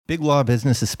Big Law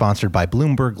Business is sponsored by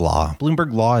Bloomberg Law.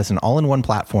 Bloomberg Law is an all-in-one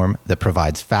platform that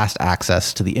provides fast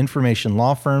access to the information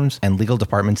law firms and legal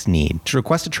departments need. To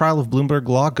request a trial of Bloomberg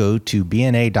Law, go to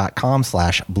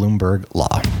bna.com/Bloomberg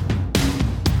Law.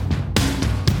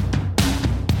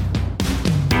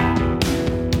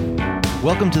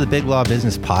 Welcome to the Big Law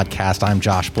Business Podcast. I'm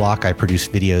Josh Block. I produce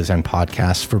videos and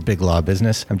podcasts for Big Law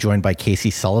Business. I'm joined by Casey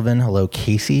Sullivan. Hello,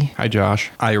 Casey. Hi, Josh.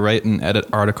 I write and edit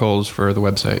articles for the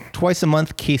website. Twice a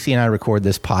month, Casey and I record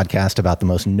this podcast about the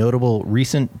most notable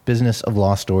recent business of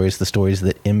law stories, the stories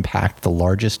that impact the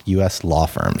largest U.S. law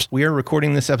firms. We are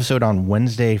recording this episode on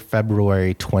Wednesday,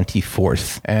 February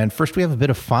 24th. And first, we have a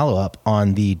bit of follow-up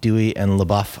on the Dewey and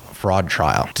LaBeouf fraud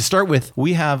trial. To start with,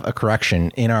 we have a correction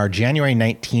in our January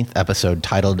 19th episode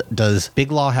titled, Does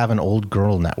Big Law Have an Old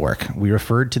Girl Network? We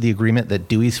referred to the agreement that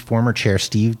Dewey's former chair,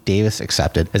 Steve Davis,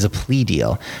 accepted as a plea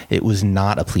deal. It was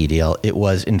not a plea deal. It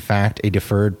was, in fact, a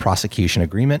deferred prosecution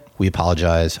agreement. We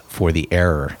apologize for the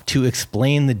error. To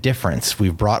explain the difference,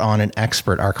 we've brought on an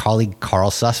expert, our colleague,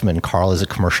 Carl Sussman. Carl is a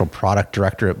commercial product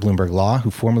director at Bloomberg Law who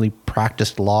formerly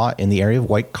practiced law in the area of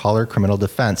white-collar criminal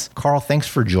defense. Carl, thanks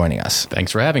for joining us.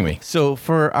 Thanks for having me. So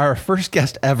for our first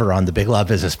guest ever on the Big Law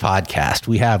Business Podcast,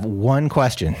 we have one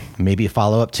question, maybe a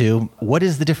follow-up to, what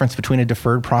is the difference between a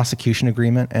deferred prosecution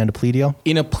agreement and a plea deal?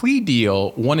 In a plea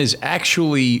deal, one is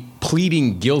actually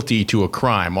pleading guilty to a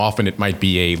crime. Often it might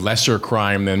be a lesser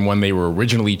crime than one they were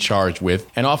originally charged with,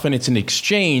 and often it's an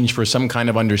exchange for some kind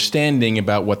of understanding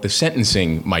about what the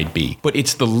sentencing might be. But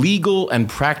it's the legal and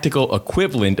practical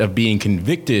equivalent of being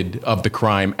convicted of the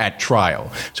crime at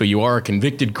trial. So you are a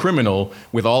convicted criminal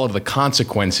with all of the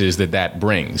consequences that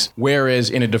brings.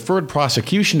 Whereas in a deferred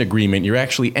prosecution agreement, you're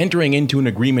actually entering into an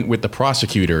agreement with the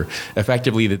prosecutor,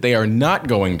 effectively that they are not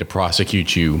going to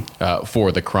prosecute you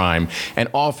for the crime. And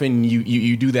often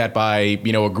you do that by,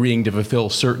 agreeing to fulfill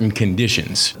certain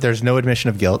conditions. There's no admission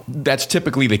of guilt. That's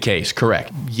typically the case,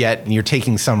 correct. Yet you're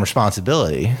taking some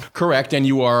responsibility. Correct, and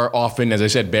you are often, as I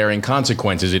said, bearing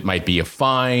consequences. It might be a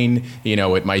fine,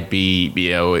 it might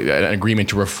be, an agreement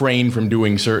to refrain from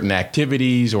doing certain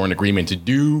activities, or an agreement to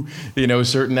do,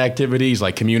 certain activities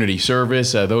like community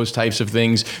service, those types of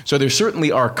things. So there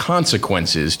certainly are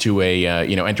consequences to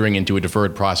entering into a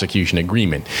deferred prosecution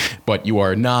agreement, but you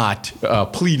are not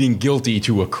pleading guilty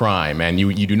to a crime, and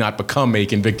you do not become a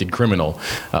convicted criminal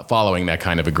following that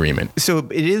kind of agreement. So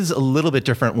it is a little bit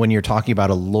different when you're talking about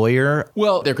a lawyer.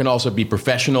 Well, there can also be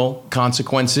professional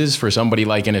consequences for somebody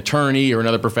like an attorney or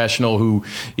another professional who,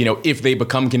 if they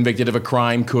become convicted of a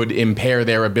crime, could impair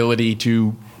their ability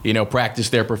to practice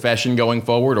their profession going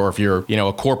forward, or if you're,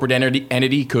 a corporate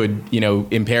entity could,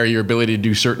 impair your ability to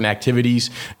do certain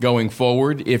activities going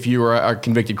forward if you are a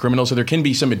convicted criminal. So there can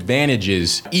be some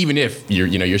advantages, even if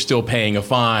you're still paying a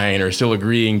fine or still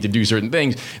agreeing to do certain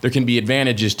things. There can be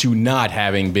advantages to not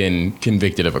having been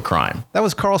convicted of a crime. That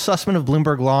was Carl Sussman of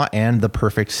Bloomberg Law, and the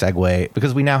perfect segue,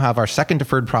 because we now have our second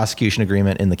deferred prosecution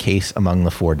agreement in the case among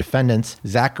the four defendants.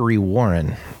 Zachary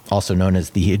Warren, also known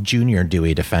as the junior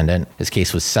Dewey defendant, his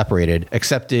case was separated,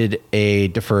 accepted a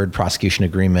deferred prosecution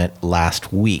agreement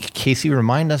last week. Casey,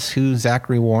 remind us who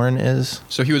Zachary Warren is.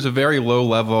 So he was a very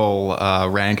low-level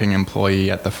ranking employee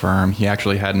at the firm. He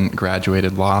actually hadn't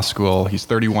graduated law school. He's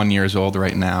 31 years old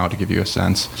right now, to give you a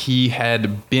sense. He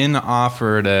had been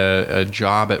offered a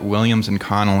job at Williams &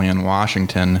 Connolly in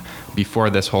Washington before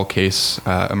this whole case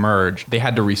emerged. They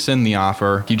had to rescind the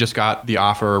offer. He just got the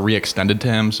offer re-extended to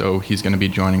him, so he's going to be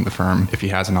joining the firm if he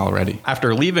hasn't already.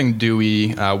 After leaving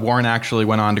Dewey, Warren actually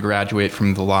went on to graduate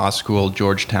from the law school,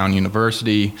 Georgetown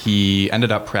University. He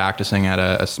ended up practicing at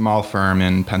a small firm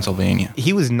in Pennsylvania.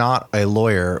 He was not a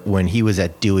lawyer when he was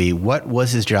at Dewey. What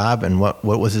was his job and what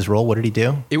was his role? What did he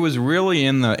do? It was really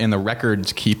in the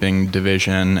records keeping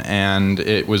division, and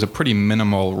it was a pretty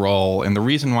minimal role. And the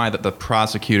reason why that the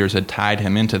prosecutors had tied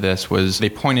him into this was they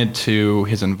pointed to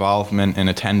his involvement in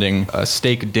attending a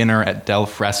steak dinner at Del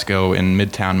Fresco in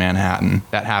Midtown Manhattan.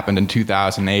 That happened in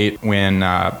 2008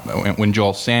 when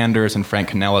Joel Sanders and Frank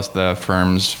Kanellis, the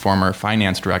firm's former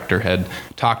finance director, had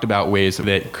talked about ways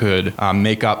that could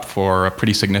make up for a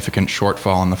pretty significant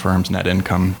shortfall in the firm's net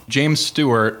income. James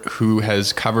Stewart, who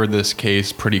has covered this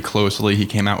case pretty closely, he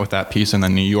came out with that piece in the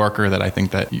New Yorker that I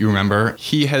think that you remember.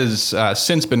 He has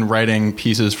since been writing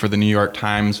pieces for the New York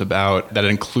Times that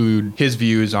include his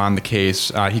views on the case.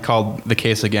 He called the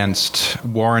case against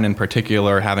Warren in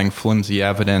particular having flimsy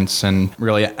evidence, and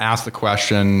really asked the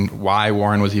question why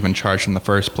Warren was even charged in the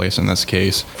first place in this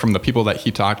case. From the people that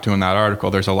he talked to in that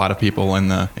article, there's a lot of people in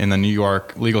the New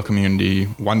York legal community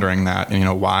wondering that,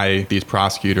 why these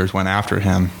prosecutors went after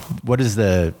him. What does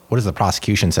the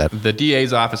prosecution say? The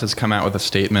DA's office has come out with a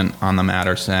statement on the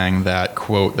matter saying that,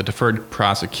 quote, the deferred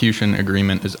prosecution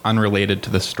agreement is unrelated to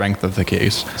the strength of the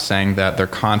case, saying that they're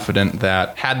confident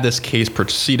that had this case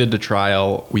proceeded to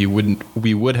trial, we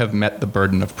would have met the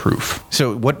burden of proof.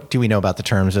 So what do we know about the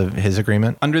terms of his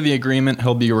agreement? Under the agreement,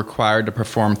 he'll be required to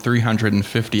perform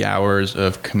 350 hours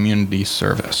of community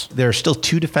service. There are still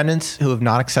 2 defendants who have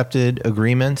not accepted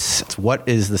agreements. What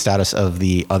is the status of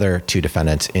the other 2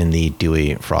 defendants in the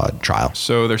Dewey fraud trial?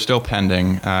 So they're still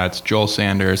pending. It's Joel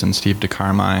Sanders and Steve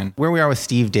DeCarmine. Where we are with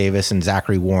Steve Davis and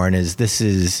Zachary Warren is this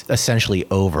is essentially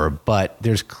over, but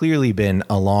there's clearly been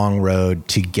a long road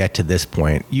to get to this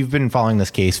point. You've been following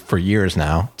this case for years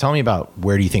now. Tell me about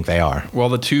where do you think they are? Well,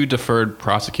 the 2 deferred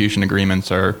prosecution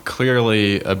agreements are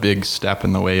clearly a big step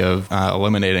in the way of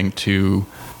eliminating 2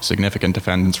 significant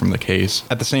defendants from the case.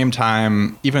 At the same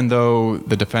time, even though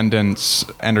the defendants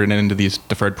entered into these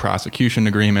deferred prosecution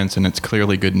agreements, and it's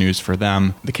clearly good news for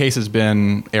them, the case has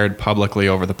been aired publicly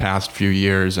over the past few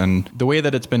years, and the way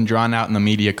that it's been drawn out in the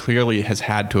media clearly has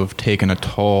had to have taken a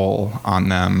toll on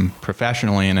them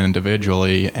professionally and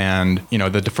individually. And,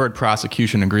 the deferred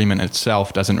prosecution agreement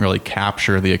itself doesn't really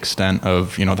capture the extent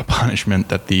of, the punishment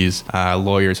that these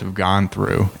lawyers have gone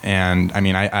through. And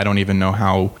I don't even know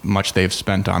how much they've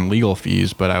spent on legal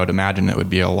fees, but I would imagine it would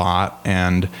be a lot.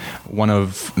 And one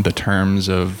of the terms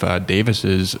of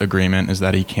Davis's agreement is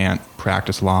that he can't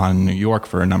practice law in New York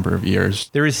for a number of years.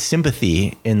 There is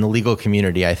sympathy in the legal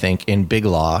community, I think, in big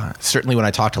law. Certainly when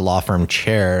I talk to law firm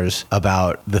chairs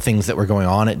about the things that were going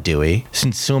on at Dewey,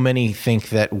 since so many think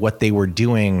that what they were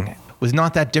doing was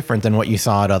not that different than what you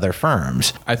saw at other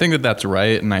firms. I think that that's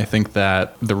right, and I think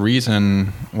that the reason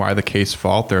why the case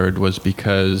faltered was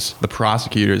because the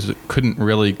prosecutors couldn't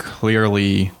really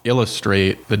clearly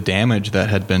illustrate the damage that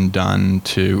had been done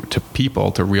to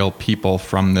people, to real people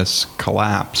from this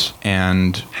collapse,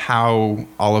 and how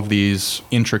all of these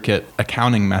intricate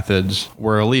accounting methods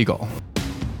were illegal.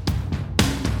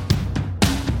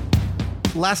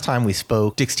 Last time we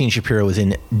spoke, Dick Steen-Shapiro was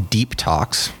in deep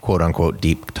talks, quote unquote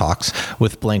deep talks,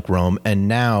 with Blank Rome. And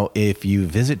now if you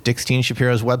visit Dick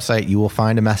Steen-Shapiro's website, you will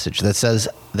find a message that says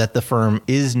that the firm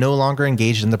is no longer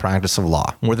engaged in the practice of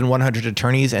law. More than 100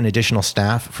 attorneys and additional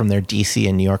staff from their DC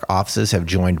and New York offices have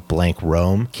joined Blank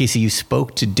Rome. Casey, you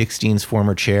spoke to Dick Steen's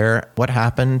former chair. What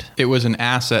happened? It was an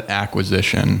asset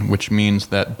acquisition, which means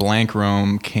that Blank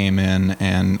Rome came in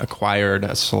and acquired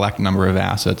a select number of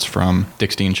assets from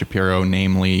Dick Steen-Shapiro,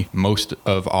 namely most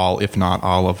of all, if not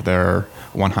all of their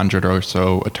 100 or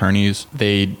so attorneys.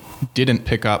 They didn't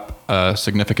pick up a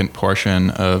significant portion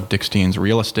of Dick Steen's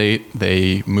real estate.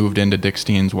 They moved into Dick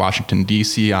Steen's Washington,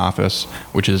 D.C. office,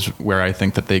 which is where I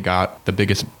think that they got the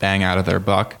biggest bang out of their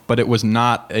buck. But it was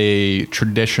not a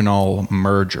traditional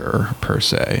merger per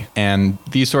se. And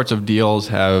these sorts of deals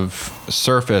have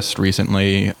surfaced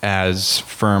recently as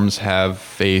firms have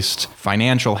faced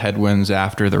financial headwinds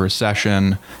after the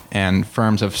recession, and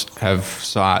firms have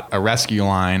sought a rescue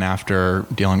line after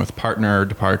dealing with partner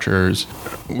departures.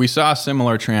 We saw a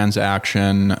similar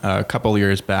transaction a couple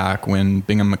years back when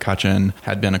Bingham McCutcheon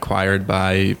had been acquired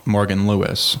by Morgan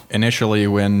Lewis. Initially,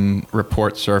 when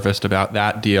reports surfaced about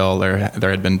that deal, there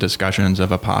had been discussions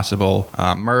of a possible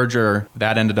merger.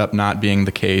 That ended up not being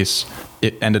the case.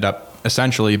 It ended up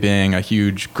essentially being a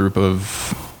huge group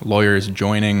of lawyers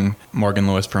joining Morgan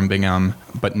Lewis from Bingham,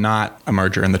 but not a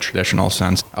merger in the traditional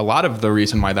sense. A lot of the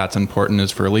reason why that's important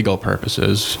is for legal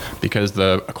purposes, because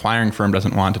the acquiring firm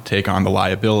doesn't want to take on the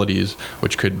liabilities,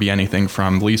 which could be anything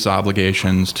from lease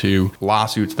obligations to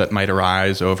lawsuits that might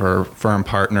arise over firm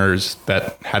partners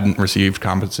that hadn't received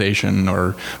compensation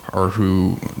or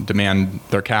who demand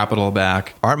their capital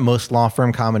back. Aren't most law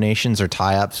firm combinations or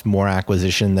tie-ups more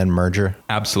acquisition than merger?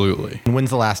 Absolutely. And when's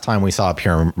the last time we saw a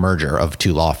pure merger of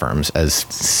 2 law firms as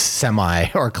semi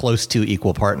or close to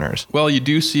equal partners? Well, you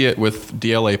do see it with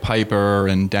DLA Piper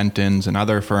and Dentons and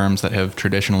other firms that have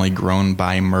traditionally grown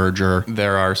by merger.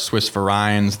 There are Swiss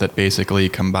Vereins that basically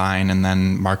combine and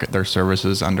then market their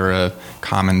services under a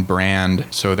common brand.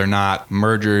 So they're not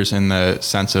mergers in the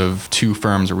sense of 2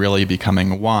 firms really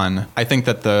becoming one. I think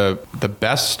that the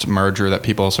best merger that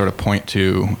people sort of point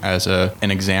to as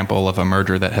an example of a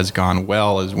merger that has gone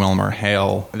well is Wilmer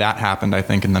Hale. That happened, I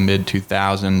think, in the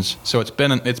mid-2000s. 2000s. So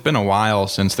it's been a while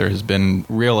since there has been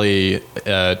really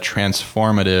a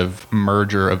transformative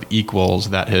merger of equals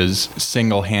that has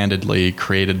single-handedly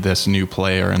created this new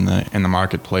player in the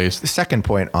marketplace. The second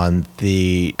point on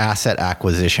the asset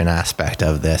acquisition aspect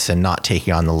of this and not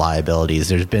taking on the liabilities,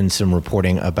 there's been some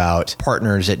reporting about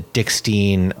partners at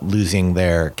Dickstein losing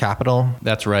their capital.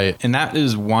 That's right. And that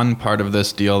is one part of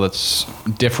this deal that's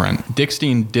different.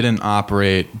 Dickstein didn't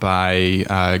operate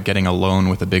by getting a loan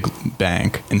with a big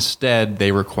bank. Instead,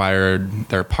 they required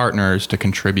their partners to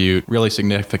contribute really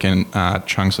significant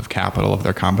chunks of capital of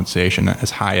their compensation,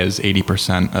 as high as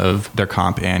 80% of their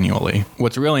comp annually.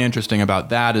 What's really interesting about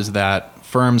that is that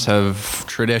firms have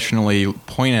traditionally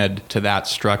pointed to that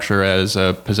structure as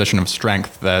a position of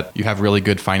strength, that you have really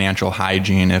good financial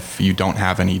hygiene if you don't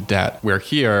have any debt. Where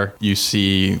here, you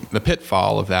see the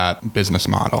pitfall of that business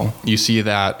model. You see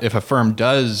that if a firm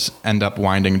does end up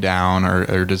winding down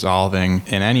or dissolving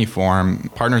in any form,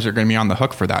 partners are going to be on the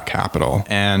hook for that capital.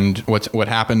 And what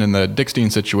happened in the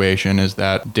Dickstein situation is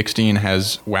that Dickstein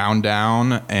has wound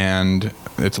down and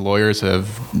its lawyers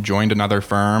have joined another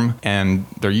firm, and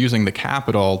they're using the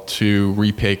capital to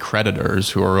repay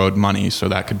creditors who are owed money. So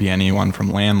that could be anyone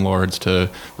from landlords to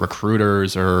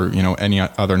recruiters or, any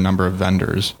other number of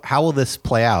vendors. How will this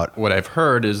play out? What I've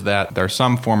heard is that there are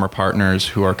some former partners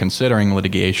who are considering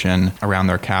litigation around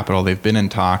their capital. They've been in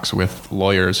talks with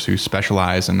lawyers who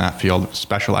specialize in that field,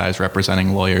 specialize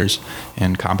representing lawyers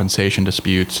in compensation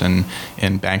disputes and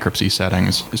in bankruptcy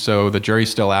settings. So the jury's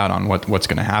still out on what's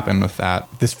going to happen with that.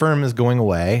 This firm is going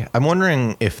away. I'm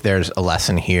wondering if there's a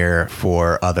lesson here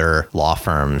for other law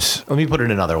firms. Let me put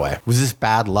it another way. Was this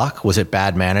bad luck? Was it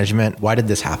bad management? Why did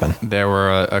this happen? There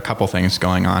were a couple things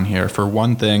going on here. For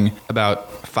one thing, about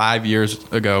 5 years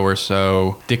ago or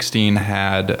so, Dickstein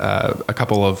had a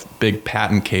couple of big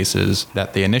patent cases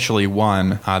that they initially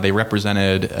won. They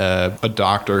represented a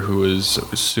doctor who was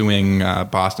suing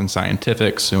Boston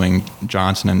Scientific, suing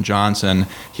Johnson & Johnson.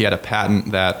 He had a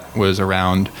patent that was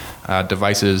around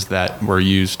devices that were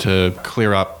used to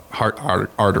clear up heart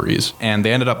arteries. And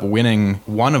they ended up winning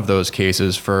one of those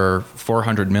cases for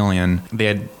 $400 million. They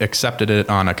had accepted it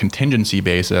on a contingency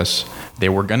basis. They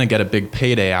were going to get a big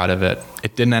payday out of it.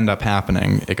 It didn't end up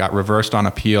happening. It got reversed on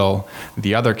appeal.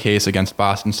 The other case against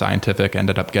Boston Scientific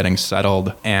ended up getting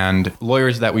settled. And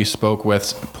lawyers that we spoke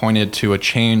with pointed to a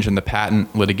change in the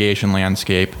patent litigation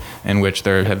landscape in which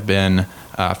there have been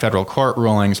federal court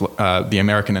rulings, the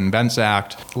American Invents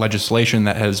Act, legislation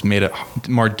that has made it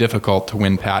more difficult to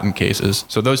win patent cases.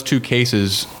 So those two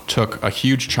cases took a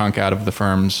huge chunk out of the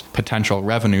firm's potential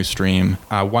revenue stream.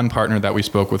 One partner that we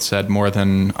spoke with said more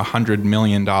than $100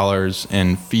 million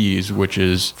in fees, which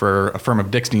is, for a firm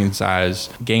of Dickstein's size,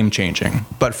 game-changing.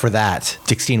 But for that,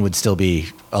 Dickstein would still be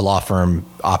a law firm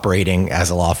operating as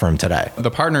a law firm today.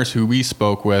 The partners who we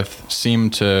spoke with seem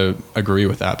to agree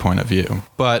with that point of view.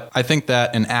 But I think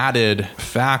that an added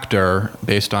factor,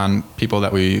 based on people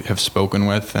that we have spoken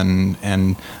with, and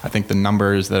I think the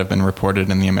numbers that have been reported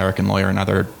in the American Lawyer and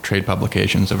other trade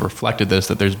publications have reflected this,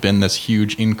 that there's been this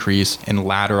huge increase in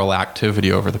lateral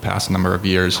activity over the past number of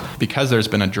years. Because there's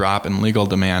been a drop in legal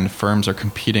demand, firms are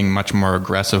competing much more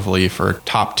aggressively for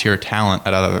top-tier talent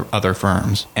at other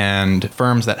firms. And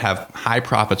firms that have high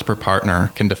profits per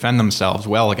partner can defend themselves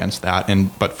well against that.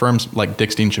 But firms like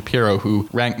Dickstein Shapiro, who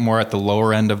rank more at the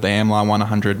lower end of the AmLaw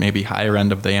 100, maybe higher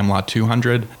end of the AmLaw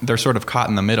 200, they're sort of caught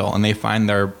in the middle, and they find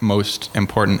their most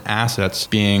important assets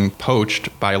being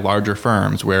poached by larger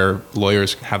firms where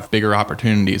lawyers have bigger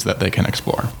opportunities that they can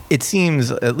explore. It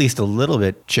seems at least a little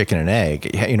bit chicken and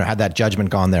egg. Had that judgment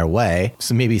gone their way,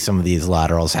 so maybe some of these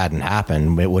laterals hadn't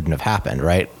happened, it wouldn't have happened,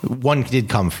 right? One did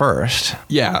come first.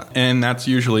 Yeah, and that's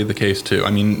usually the case too.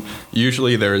 I mean,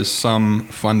 usually there is some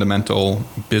fundamental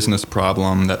business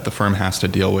problem that the firm has to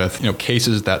deal with.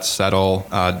 Cases that settle,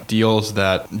 deals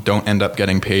that don't end up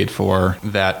getting paid for,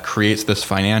 that creates this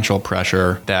financial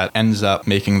pressure that ends up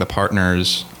making the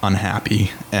partners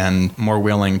unhappy and more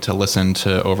willing to listen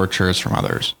to overtures from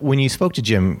others. When you spoke to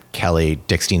Jim Kelly,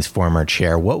 Dickstein's former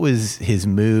chair, what was his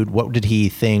mood? What did he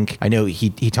think? I know he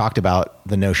talked about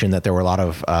the notion that there were a lot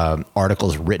of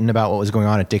articles written about what was going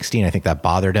on at Dickstein. I think that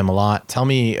bothered him a lot. Tell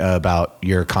me about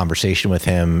your conversation with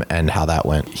him and how that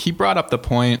went. He brought up the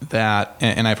point that,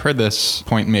 and I've heard this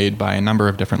point made by a number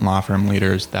of different law firm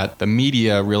leaders, that the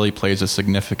media really plays a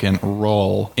significant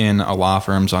role in a law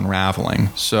firm's unraveling.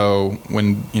 So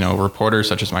when reporters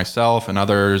such as myself and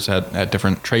others at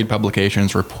different trade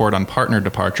publications report on partner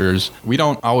departures, we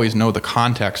don't always know the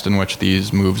context in which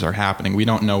these moves are happening. We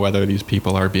don't know whether these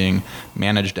people are being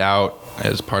managed out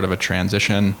as part of a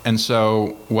transition. And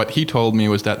so what he told me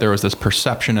was that there was this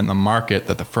perception in the market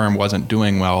that the firm wasn't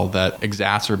doing well that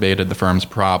exacerbated the firm's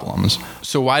problems.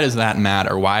 So why does that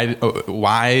matter?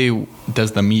 Why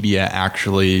does the media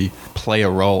actually play a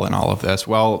role in all of this?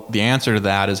 Well, the answer to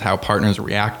that is how partners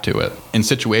react to it. In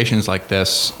situations like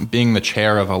this, being the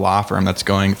chair of a law firm that's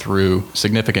going through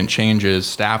significant changes,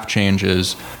 staff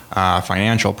changes,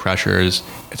 financial pressures,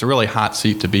 it's a really hot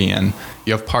seat to be in.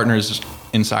 You have partners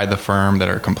inside the firm that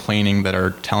are complaining, that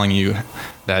are telling you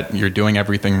that you're doing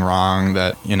everything wrong,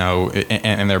 that,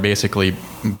 and they're basically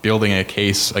building a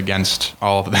case against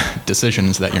all of the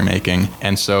decisions that you're making.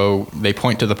 And so they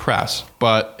point to the press,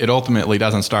 but it ultimately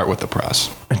doesn't start with the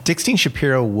press. Dickstein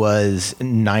Shapiro was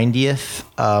 90th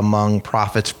among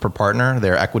profits per partner.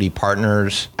 Their equity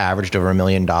partners averaged over $1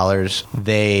 million.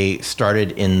 They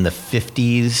started in the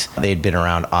 50s. They'd been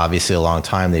around obviously a long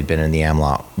time. They'd been in the Am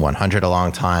Law 100 a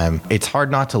long time. It's hard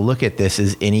not to look at this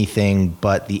as anything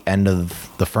but the end of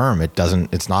the firm.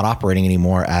 It's not operating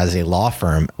anymore as a law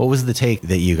firm. What was the take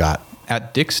that you got?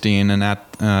 At Dickstein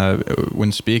and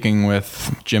when speaking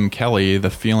with Jim Kelly, the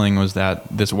feeling was that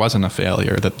this wasn't a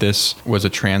failure, that this was a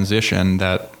transition,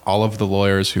 that all of the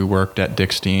lawyers who worked at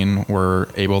Dickstein were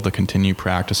able to continue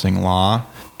practicing law,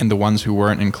 and the ones who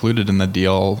weren't included in the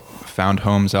deal found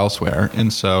homes elsewhere.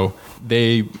 And so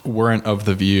they weren't of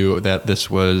the view that this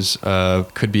was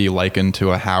could be likened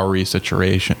to a Howry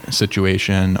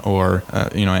situation or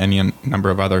any number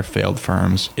of other failed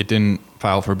firms. It didn't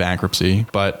file for bankruptcy,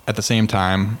 but at the same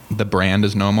time, the brand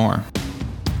is no more.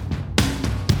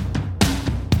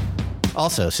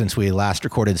 Also, since we last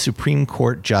recorded, Supreme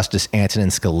Court Justice Antonin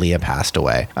Scalia passed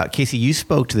away. Casey, you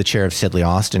spoke to the chair of Sidley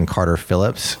Austin, Carter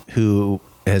Phillips, who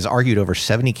has argued over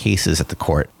 70 cases at the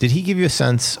court. Did he give you a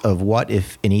sense of what,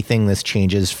 if anything, this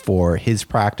changes for his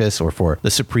practice or for the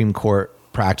Supreme Court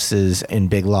practices in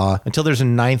big law? Until there's a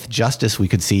ninth justice, we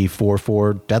could see 4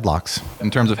 deadlocks. In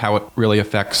terms of how it really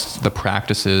affects the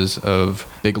practices of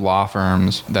big law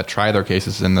firms that try their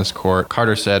cases in this court,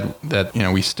 Carter said that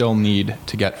we still need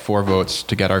to get 4 votes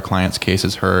to get our clients'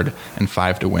 cases heard and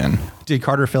 5 to win. Did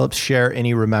Carter Phillips share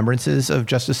any remembrances of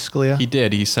Justice Scalia? He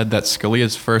did. He said that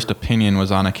Scalia's first opinion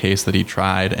was on a case that he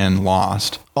tried and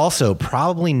lost. Also,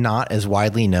 probably not as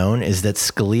widely known is that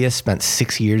Scalia spent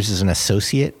 6 years as an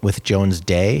associate with Jones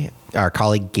Day. Our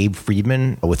colleague Gabe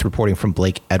Friedman, with reporting from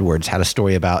Blake Edwards, had a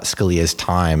story about Scalia's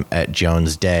time at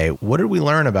Jones Day. What did we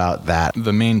learn about that?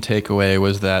 The main takeaway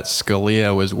was that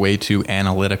Scalia was way too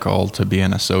analytical to be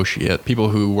an associate. People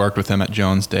who worked with him at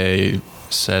Jones Day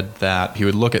said that he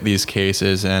would look at these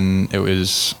cases and it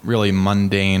was really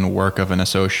mundane work of an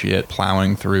associate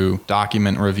plowing through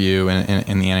document review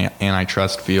in the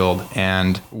antitrust field.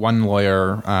 And one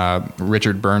lawyer,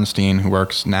 Richard Bernstein, who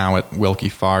works now at Wilkie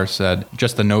Farr, said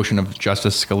just the notion of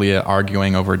Justice Scalia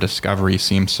arguing over discovery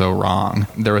seems so wrong.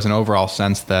 There was an overall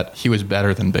sense that he was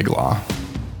better than big law.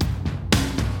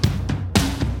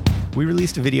 We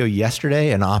released a video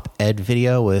yesterday, an op-ed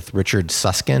video with Richard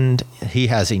Susskind. He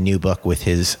has a new book with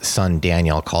his son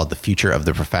Daniel called The Future of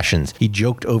the Professions. He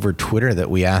joked over Twitter that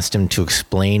we asked him to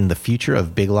explain the future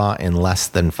of big law in less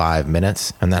than 5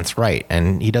 minutes, and that's right,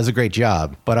 and he does a great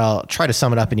job. But I'll try to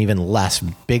sum it up in even less.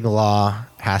 Big law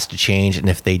has to change, and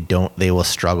if they don't, they will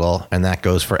struggle, and that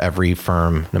goes for every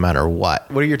firm, no matter what.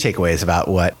 What are your takeaways about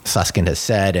what Susskind has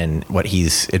said and what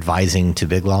he's advising to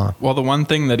big law? Well, the one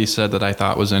thing that he said that I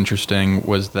thought was interesting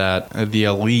was that the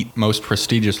elite, most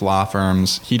prestigious law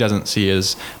firms, he doesn't see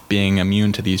as being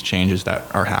immune to these changes that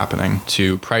are happening,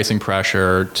 to pricing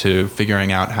pressure, to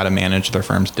figuring out how to manage their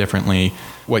firms differently.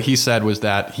 What he said was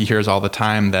that he hears all the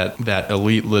time that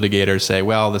elite litigators say,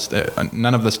 well,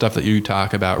 none of the stuff that you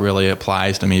talk about really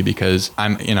applies to me because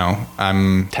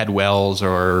I'm Ted Wells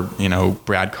or,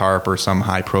 Brad Karp or some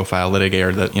high profile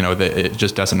litigator that it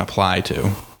just doesn't apply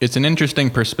to. It's an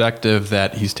interesting perspective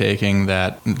that he's taking,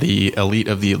 that the elite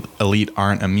of the elite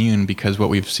aren't immune, because what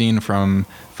we've seen from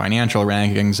financial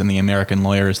rankings and the American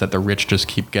lawyers that the rich just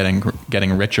keep getting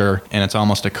richer, and it's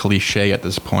almost a cliche at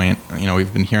this point.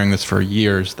 We've been hearing this for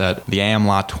years that the Am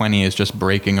Law 20 is just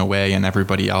breaking away and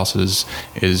everybody else is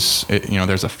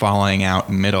there's a falling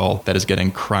out middle that is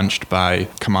getting crunched by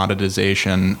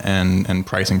commoditization and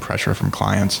pricing pressure from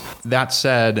clients. That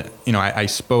said, I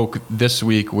spoke this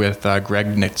week with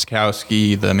Greg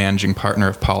Itzkowski, the managing partner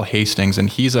of Paul Hastings, and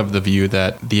he's of the view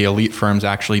that the elite firms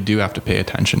actually do have to pay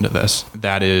attention to this.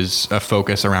 That is a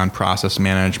focus around process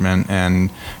management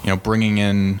and bringing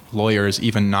in lawyers,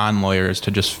 even non-lawyers,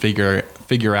 to just figure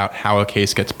out how a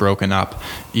case gets broken up,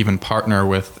 even partner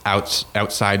with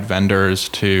outside vendors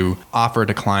to offer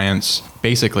to clients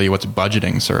basically what's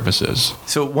budgeting services.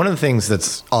 So one of the things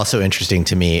that's also interesting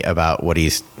to me about what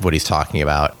he's talking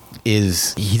about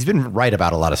is he's been right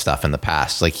about a lot of stuff in the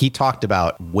past. Like he talked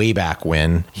about way back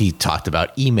when he talked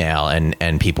about email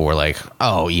and people were like,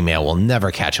 oh, email will never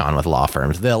catch on with law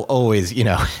firms. They'll always,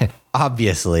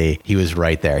 obviously he was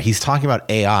right there. He's talking about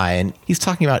AI, and he's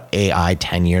talking about AI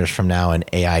 10 years from now and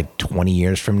AI 20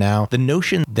 years from now. The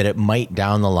notion that it might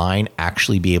down the line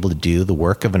actually be able to do the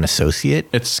work of an associate.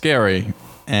 It's scary.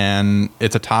 And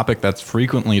it's a topic that's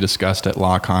frequently discussed at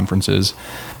law conferences.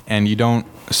 And you don't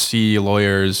see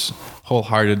lawyers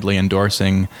wholeheartedly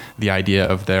endorsing the idea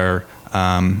of their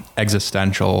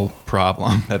existential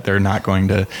problem that they're not going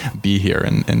to be here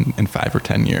in 5 or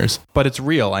 10 years. But it's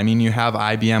real. I mean, you have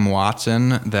IBM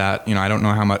Watson that, I don't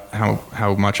know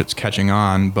how much it's catching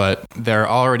on, but there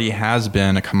already has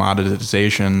been a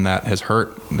commoditization that has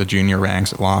hurt the junior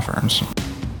ranks at law firms.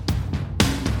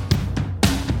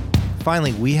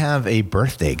 Finally, we have a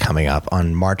birthday coming up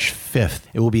on March 5th.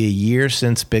 It will be a year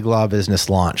since Big Law Business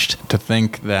launched. To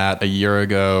think that a year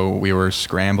ago we were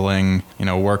scrambling,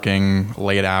 working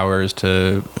late hours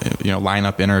to, line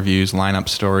up interviews, line up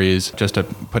stories, just to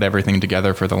put everything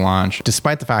together for the launch.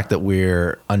 Despite the fact that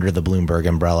we're under the Bloomberg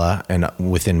umbrella and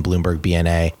within Bloomberg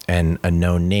BNA and a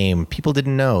known name, people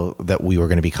didn't know that we were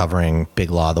going to be covering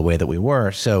Big Law the way that we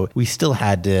were. So we still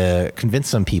had to convince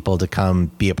some people to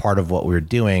come be a part of what we were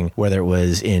doing, whether it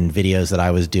was in videos that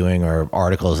I was doing or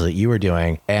articles that you were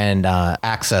doing. And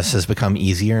access has become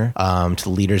easier to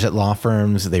leaders at law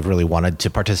firms. They've really wanted to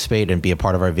participate and be a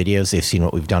part of our videos. They've seen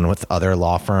what we've done with other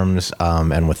law firms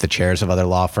and with the chairs of other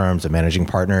law firms and managing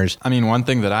partners. I mean, one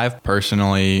thing that I've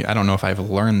personally, I don't know if I've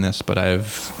learned this, but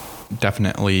I've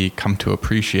definitely come to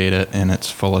appreciate it in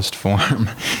its fullest form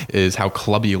is how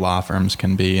clubby law firms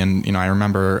can be. And, I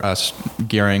remember us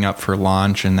gearing up for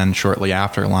launch and then shortly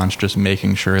after launch, just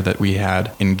making sure that we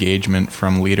had engagement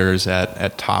from leaders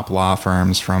at top law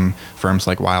firms, from firms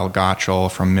like Weil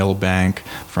Gotshal, from Milbank,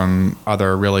 from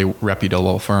other really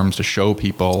reputable firms to show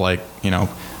people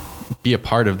be a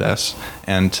part of this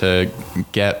and to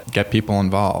get people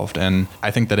involved. And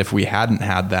I think that if we hadn't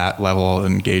had that level of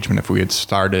engagement, if we had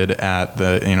started at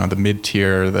the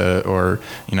mid-tier,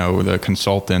 the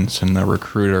consultants and the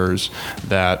recruiters,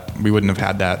 that we wouldn't have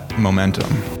had that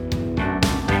momentum.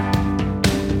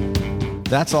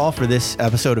 That's all for this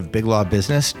episode of Big Law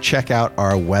Business. Check out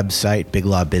our website,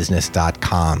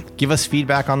 biglawbusiness.com. Give us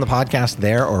feedback on the podcast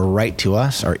there or write to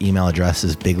us. Our email address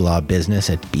is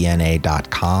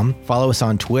biglawbusiness@bna.com. Follow us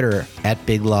on Twitter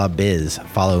 @BigLawBiz.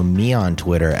 Follow me on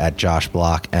Twitter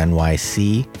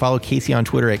 @JoshBlockNYC. Follow Casey on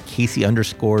Twitter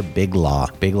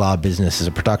 @Casey_BigLaw. Big Law Business is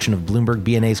a production of Bloomberg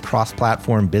BNA's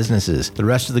cross-platform businesses. The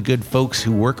rest of the good folks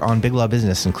who work on Big Law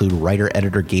Business include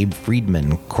writer-editor Gabe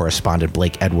Friedman, correspondent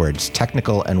Blake Edwards, technical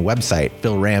and website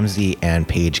Phil Ramsey and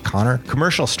Paige Connor.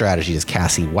 Commercial strategy is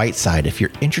Cassie Whiteside. If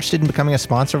you're interested in becoming a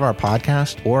sponsor of our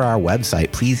podcast or our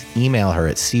website, please email her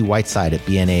at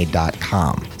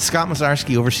cwhiteside@bna.com. Scott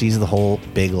Mazarski oversees the whole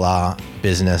Big Law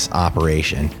Business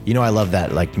operation. I love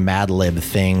that Mad Lib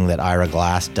thing that Ira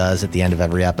Glass does at the end of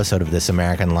every episode of This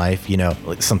American Life,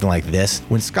 something like this.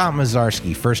 When Scott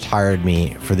Mazarski first hired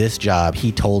me for this job,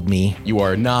 he told me, "You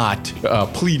are not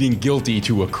pleading guilty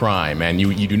to a crime, and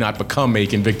you do not become a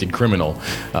convicted criminal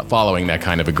following that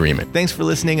kind of agreement." Thanks for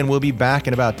listening, and we'll be back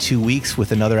in about 2 weeks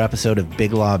with another episode of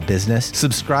Big Law Business.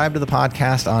 Subscribe to the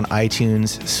podcast on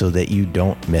iTunes so that you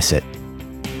don't miss it.